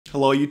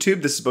Hello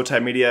YouTube, this is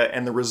Bowtied Media,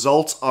 and the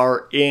results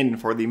are in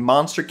for the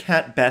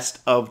Monstercat Best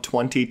of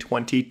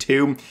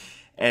 2022,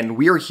 and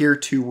we are here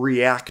to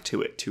react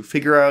to it, to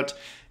figure out,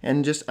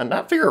 and just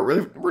not figure out,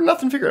 really, we're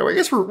nothing figured out. I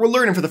guess we're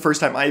learning for the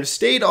first time. I've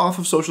stayed off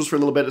of socials for a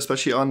little bit,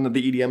 especially on the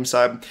EDM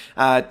side,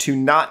 to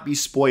not be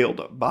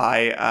spoiled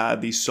by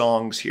these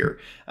songs here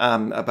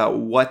about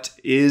what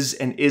is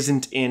and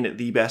isn't in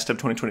the Best of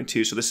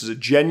 2022. So this is a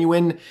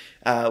genuine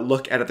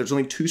look at it. There's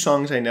only 2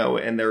 songs I know,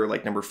 and they're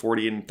like number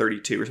 40 and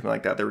 32 or something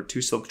like that. There were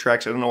 2 Silk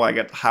tracks. I don't know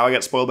how I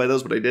got spoiled by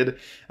those, but I did.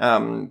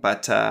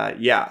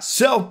 Yeah,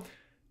 so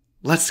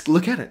let's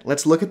look at it.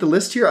 Let's look at the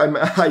list here.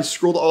 I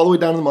scrolled all the way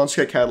down to the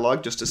Monstercat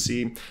catalog just to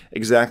see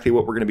exactly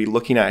what we're going to be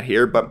looking at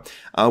here, but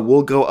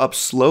we'll go up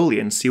slowly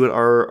and see what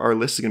our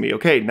list is going to be.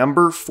 Okay,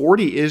 number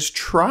 40 is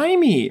Try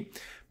Me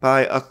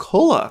by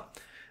Acola.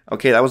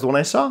 Okay, that was the one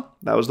I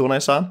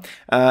saw.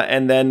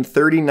 And then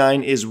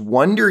 39 is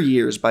Wonder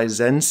Years by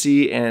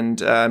Zensi and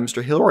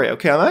Mr. Hilroy.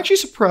 Okay, I'm actually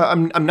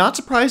surprised. I'm not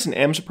surprised and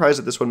am surprised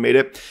that this one made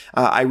it.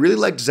 I really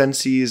liked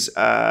Zensi's.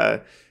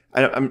 I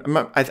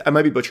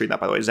might be butchering that,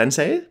 by the way.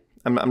 Zensei?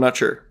 I'm not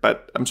sure,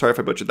 but I'm sorry if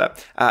I butchered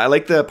that. I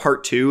like the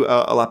part 2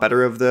 a lot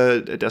better of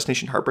the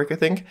Destination Heartbreak, I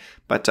think,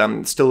 but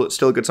still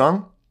a good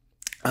song.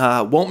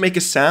 Won't Make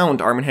a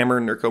Sound, Arm &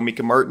 Hammer, Nurko,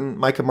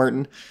 Micah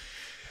Martin.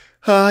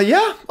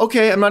 Yeah,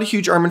 okay, I'm not a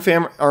huge Arm &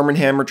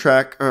 Hammer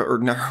track,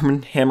 or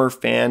Arm & Hammer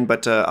fan,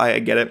 but I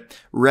get it.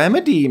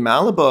 Remedy,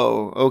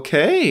 Malibu,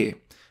 okay,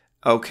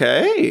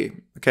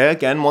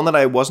 again, one that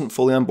I wasn't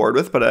fully on board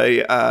with, but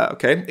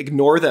okay.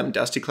 Ignore Them,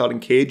 Dusty Cloud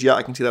and Cage, yeah,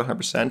 I can see that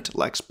 100%.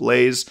 Lex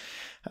Blaze,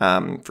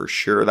 for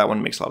sure, that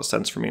one makes a lot of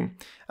sense for me.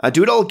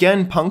 Do It All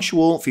Again,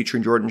 Punctual,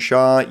 featuring Jordan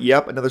Shaw,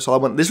 yep, another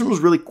solid one. This one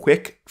was really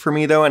quick for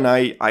me, though, and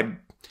I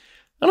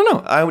don't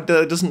know, it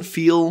doesn't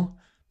feel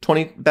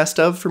 20 best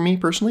of for me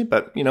personally,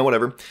 but you know,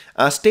 whatever.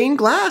 Stained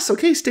Glass,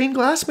 okay, Stained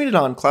Glass made it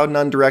on.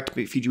 Cloud9 Direct,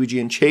 Fiji Ouija,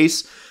 and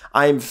Chase.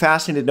 I'm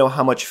fascinated to know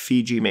how much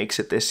Fiji makes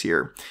it this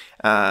year,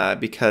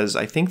 because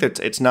I think that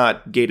it's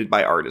not gated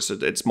by artists,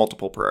 it's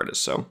multiple per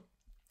artist, so.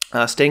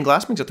 Stained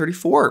Glass makes it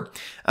 34.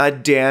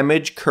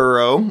 Damage,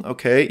 Kuro,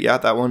 okay, yeah,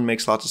 that one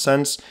makes lots of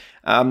sense.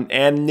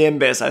 And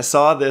Nimbus, I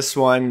saw this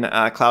one,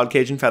 Cloud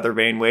Cage and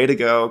Feathervane, way to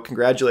go,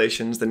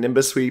 congratulations, the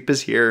Nimbus sweep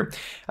is here.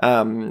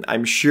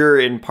 I'm sure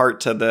in part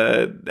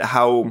to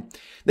how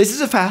this is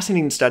a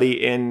fascinating study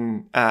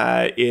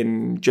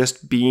in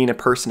just being a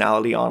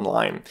personality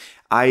online.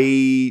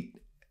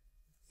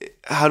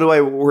 How do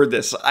I word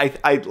this?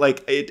 I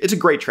like it's a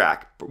great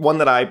track, one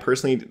that I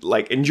personally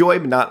enjoy,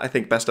 but not I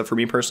think best of for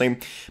me personally.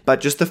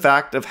 But just the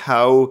fact of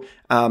how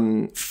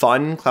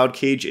fun Cloud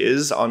Cage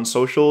is on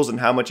socials and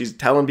how much he's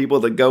telling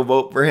people to go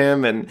vote for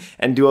him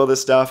and do all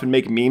this stuff and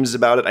make memes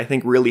about it, I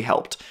think really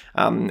helped.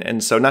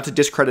 And so not to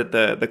discredit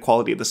the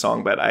quality of the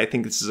song, but I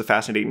think this is a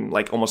fascinating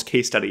almost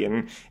case study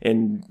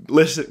in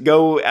listen,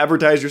 go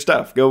advertise your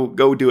stuff,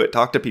 go do it,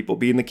 talk to people,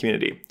 be in the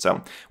community.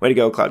 So way to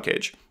go, Cloud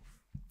Cage.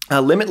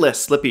 Limitless,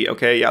 Slippy,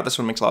 okay, yeah, this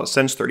one makes a lot of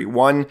sense,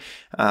 31.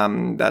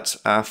 That's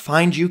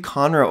Find You,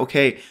 Conroe,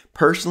 okay.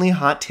 Personally,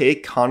 hot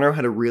take, Conroe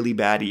had a really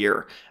bad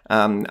year.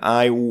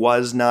 I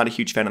was not a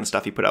huge fan of the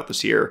stuff he put out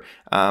this year,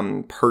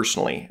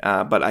 personally,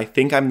 but I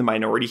think I'm the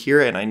minority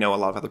here, and I know a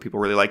lot of other people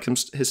really like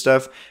his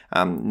stuff.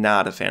 I'm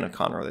not a fan of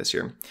Conroe this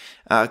year.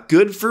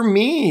 Good for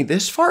Me,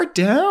 this far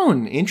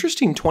down,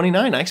 interesting,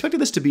 29. I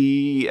expected this to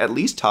be at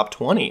least top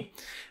 20.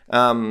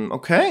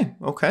 Okay,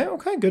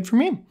 good for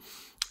me.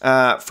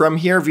 From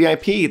Here,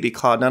 VIP, the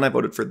Cloud9, I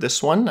voted for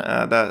this one.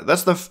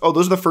 Those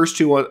are the first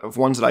 2 of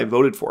ones that I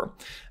voted for.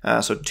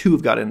 So 2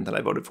 have got in that I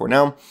voted for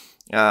now.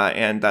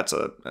 And that's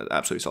an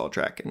absolutely solid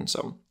track. And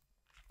so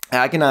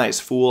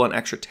Agonize, Fool, and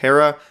Extra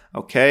Terra.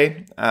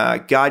 Okay.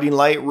 Guiding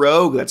Light,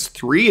 Rogue. That's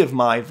 3 of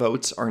my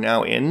votes are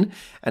now in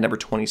at number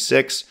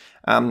 26.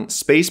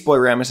 Spaceboy,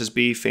 Ramesses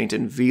B, Faint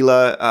and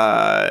Vila.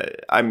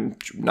 I'm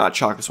not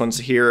shocked this one's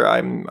here.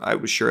 I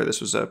was sure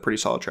this was a pretty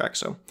solid track,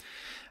 so.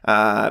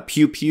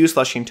 Pew Pew,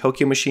 Slushy and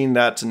Tokyo Machine,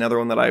 that's another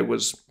one that I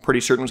was pretty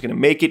certain was going to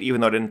make it,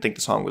 even though I didn't think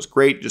the song was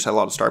great. Just had a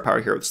lot of star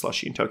power here with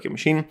Slushy and Tokyo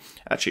Machine.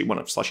 Actually, one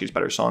of Slushy's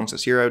better songs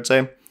this year, I would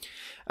say.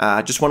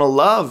 Just Wanna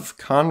Love,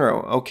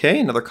 Conroe. Okay,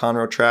 another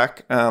Conroe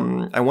track.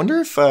 I wonder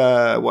if,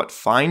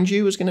 Find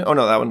You is going to... Oh,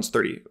 no, that one's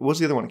 30. What was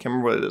the other one? I can't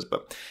remember what it is,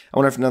 but I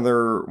wonder if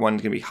another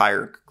one's going to be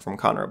higher from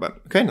Conroe.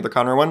 But, okay, another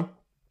Conroe one.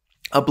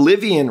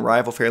 Oblivion,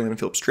 Rival, Fairlane, and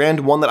Philip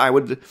Strand, one that I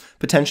would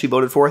potentially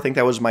voted for. I think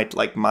that was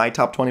my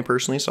top 20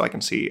 personally, so I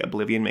can see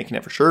Oblivion making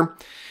it for sure.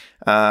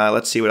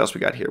 Let's see what else we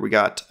got here. We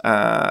got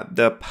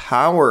The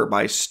Power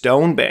by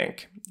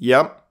Stonebank.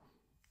 Yep.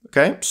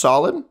 Okay,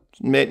 solid.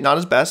 Not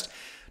his best.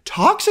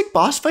 Toxic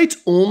Boss Fight's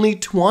only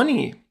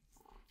 20.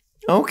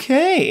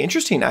 Okay,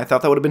 interesting. I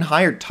thought that would have been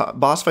higher.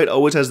 Boss Fight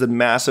always has the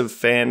massive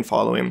fan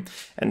following,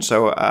 and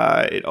so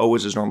it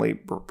always is normally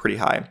pretty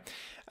high.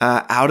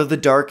 Out of the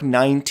Dark,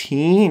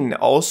 19,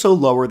 also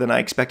lower than I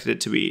expected it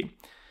to be,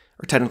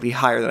 or technically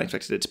higher than I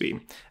expected it to be.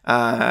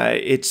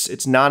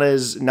 It's not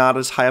as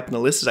high up in the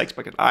list as I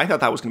expected. I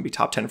thought that was going to be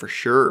top 10 for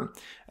sure.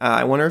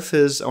 I wonder if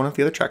the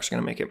other tracks are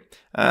going to make it.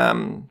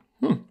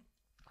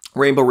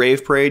 Rainbow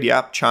Rave Parade,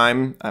 yep.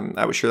 Chime,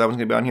 I was sure that was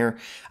going to be on here.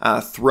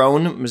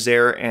 Throne,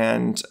 Mazer,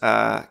 and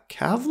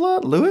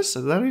Kavla Lewis,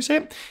 is that how you say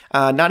it?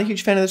 Not a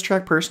huge fan of this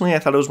track personally. I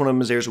thought it was one of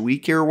Mazer's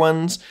weaker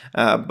ones,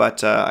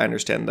 but I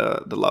understand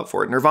the love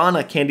for it.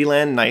 Nirvana,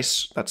 Candyland,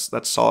 nice. That's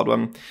a solid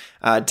one.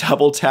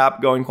 Double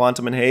Tap, Going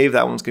Quantum and Have,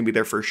 that one's going to be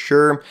there for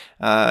sure.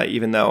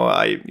 Even though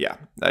I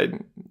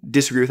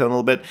disagree with that a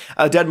little bit.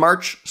 Dead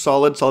March,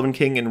 solid. Sullivan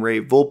King and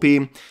Ray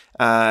Volpe.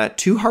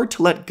 Too Hard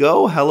to Let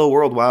Go, Hello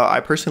World. Wow, I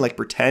personally like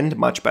Pretend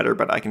much better,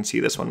 but I can see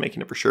this one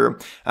making it for sure.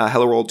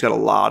 Hello World's got a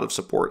lot of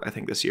support, I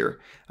think, this year,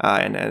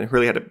 and it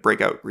really had a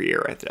breakout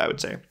year, I would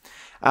say.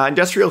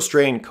 Industrial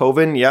Strain,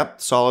 Coven, yep,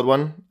 solid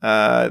one.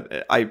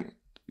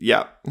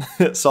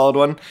 Solid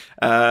one.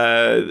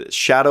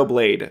 Shadow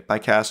Blade by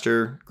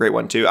Caster, great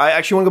one too. I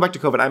actually want to go back to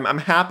Coven. I'm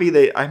happy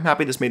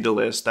this made the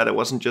list, that it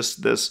wasn't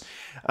just this.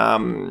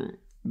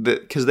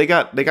 Because they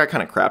got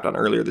kind of crapped on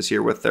earlier this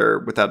year with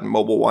that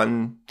Mobile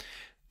One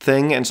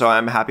thing, and so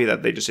I'm happy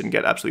that they just didn't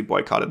get absolutely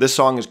boycotted. This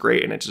song is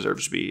great and it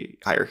deserves to be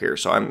higher here.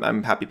 So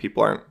I'm happy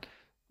people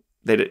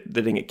they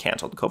didn't get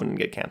canceled. Coven didn't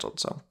get canceled,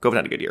 so Coven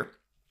had a good year.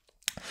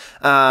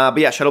 But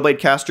yeah, Shadowblade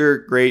Caster,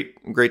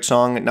 great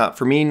song. Not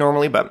for me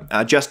normally,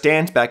 but Just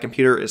Dance, Bad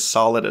Computer is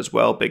solid as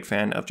well. Big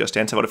fan of Just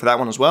Dance. I voted for that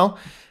one as well.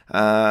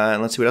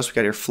 And let's see what else we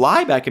got here.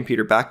 Fly, Bad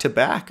Computer, back to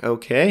back.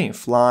 Okay,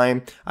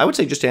 Fly. I would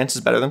say Just Dance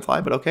is better than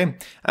Fly, but okay.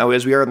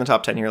 As we are in the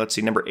top 10 here, let's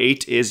see. Number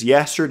 8 is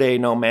Yesterday,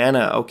 No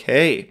Mana.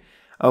 Okay,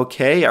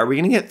 are we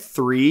gonna get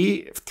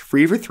three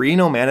for three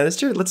No Mana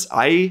this year?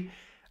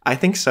 I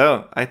think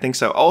so.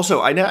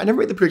 Also, I never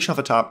made the prediction off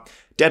the top.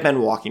 Dead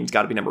Man Walking's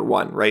got to be number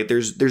 1, right?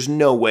 There's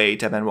no way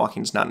Dead Man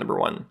Walking's not number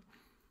 1.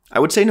 I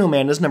would say No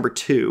Mana's number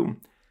 2.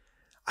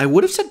 I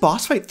would have said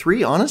Boss Fight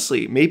 3,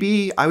 honestly.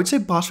 Maybe I would say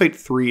Boss Fight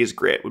 3 is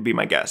Grit, would be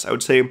my guess. I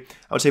would say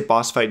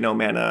Boss Fight, No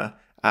Mana,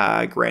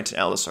 Grant, and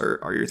Ellis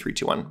are your 3,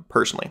 2, 1,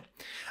 personally.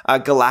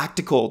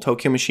 Galactical,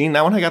 Tokyo Machine.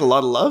 That one I got a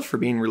lot of love for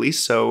being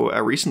released so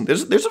recent.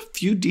 There's a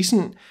few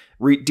decently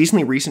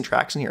recent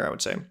tracks in here, I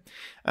would say.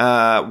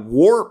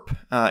 Warp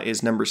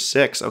is number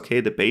 6.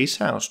 Okay, the Bass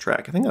House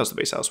track. I think that was the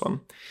Bass House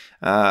one.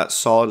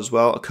 Solid as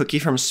well. A Cookie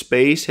from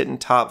Space hitting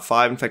top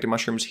 5. Infected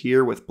Mushrooms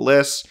here with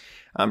Bliss.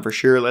 For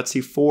sure. Let's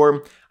see,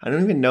 4. I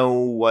don't even know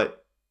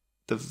what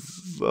the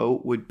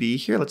vote would be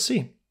here. Let's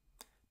see.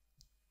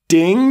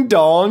 Ding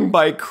Dong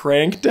by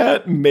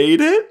Crankdat made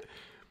it?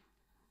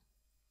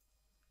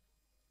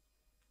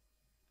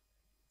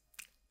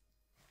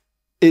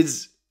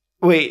 This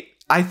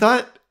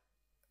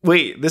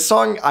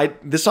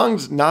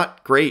song's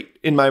not great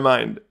in my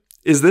mind.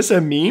 Is this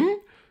a meme?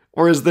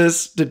 Or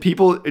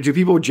do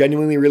people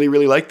genuinely really,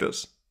 really like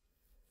this?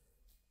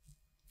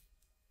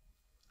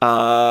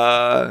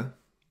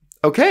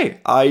 Okay.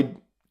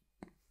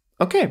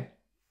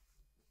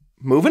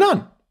 Moving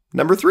on.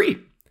 Number 3.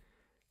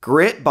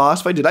 Grit,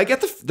 Boss Fight. Did I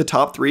get the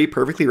top 3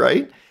 perfectly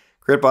right?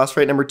 Grit, Boss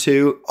Fight, number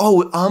 2.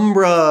 Oh,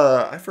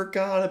 Umbra. I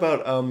forgot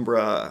about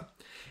Umbra.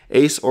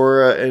 Ace,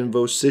 Aura, and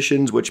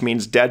Vocitions, which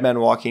means Dead Man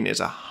Walking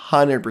is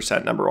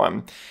 100% number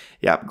 1.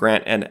 Yeah,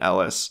 Grant and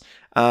Ellis.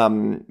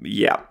 Ding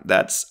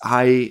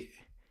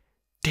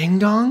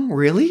Dong?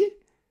 Really?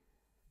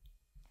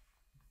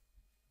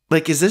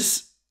 Like, is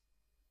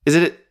it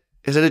a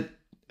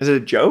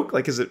joke?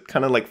 Like, is it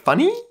kind of like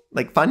funny?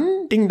 Like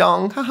fun? Ding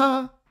Dong,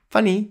 haha,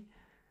 funny.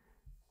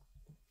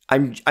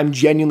 I'm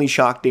genuinely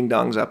shocked Ding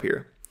Dong's up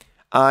here.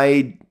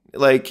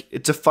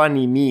 It's a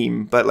funny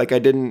meme, but like I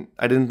didn't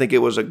think it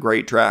was a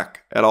great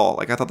track at all.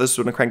 Like I thought this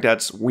was one of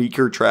Crankdat's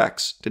weaker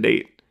tracks to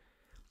date.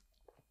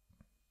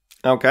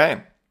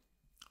 Okay.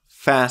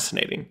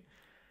 Fascinating.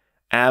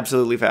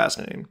 Absolutely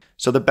fascinating.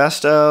 So the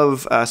best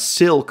of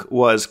Silk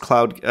was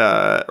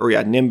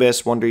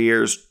Nimbus, Wonder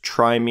Years,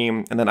 Try Me,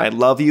 and then I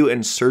Love You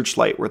and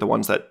Searchlight were the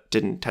ones that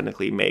didn't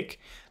technically make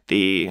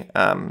the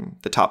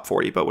top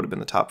 40, but would have been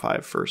the top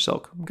 5 for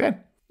Silk. Okay.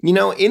 You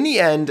know, in the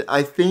end,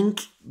 I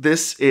think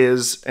this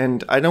is,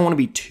 and I don't want to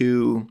be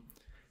too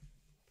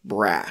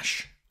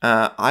brash.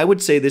 I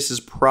would say this is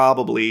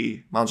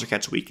probably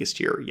Monstercat's weakest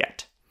year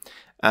yet.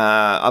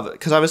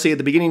 Because obviously at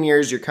the beginning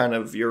years, you're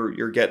getting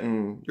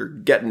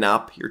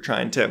up, you're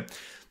trying to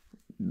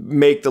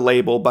make the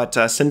label, but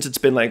since it's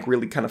been like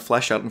really kind of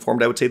fleshed out and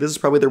formed, I would say this is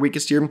probably their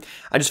weakest year.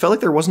 I just felt like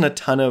there wasn't a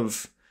ton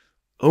of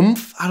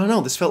oomph. I don't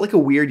know. This felt like a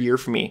weird year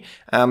for me.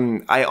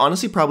 I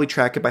honestly probably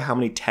track it by how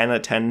many 10 out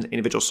of 10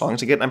 individual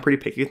songs I get. I'm pretty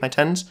picky with my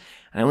 10s.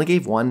 And I only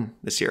gave 1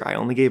 this year. I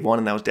only gave 1,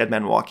 and that was Dead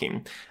Man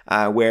Walking.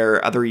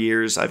 Where other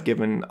years I've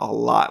given a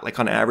lot. Like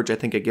on average, I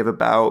think I give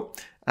about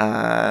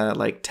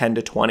 10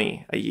 to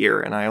 20 a year,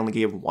 and I only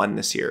gave 1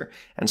 this year.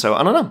 And so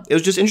I don't know. It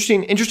was just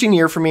interesting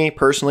year for me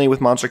personally with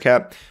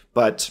Monstercat,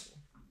 but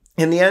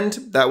in the end,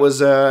 that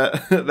was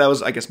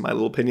I guess my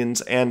little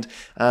opinions and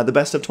the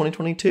best of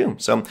 2022.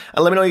 So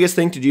let me know what you guys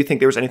think. Did you think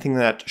there was anything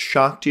that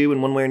shocked you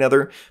in one way or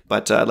another?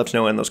 But I'd love to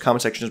know in those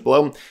comment sections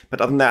below.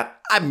 But other than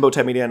that, I've been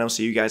Bowtied Media, and I'll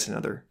see you guys in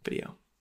another video.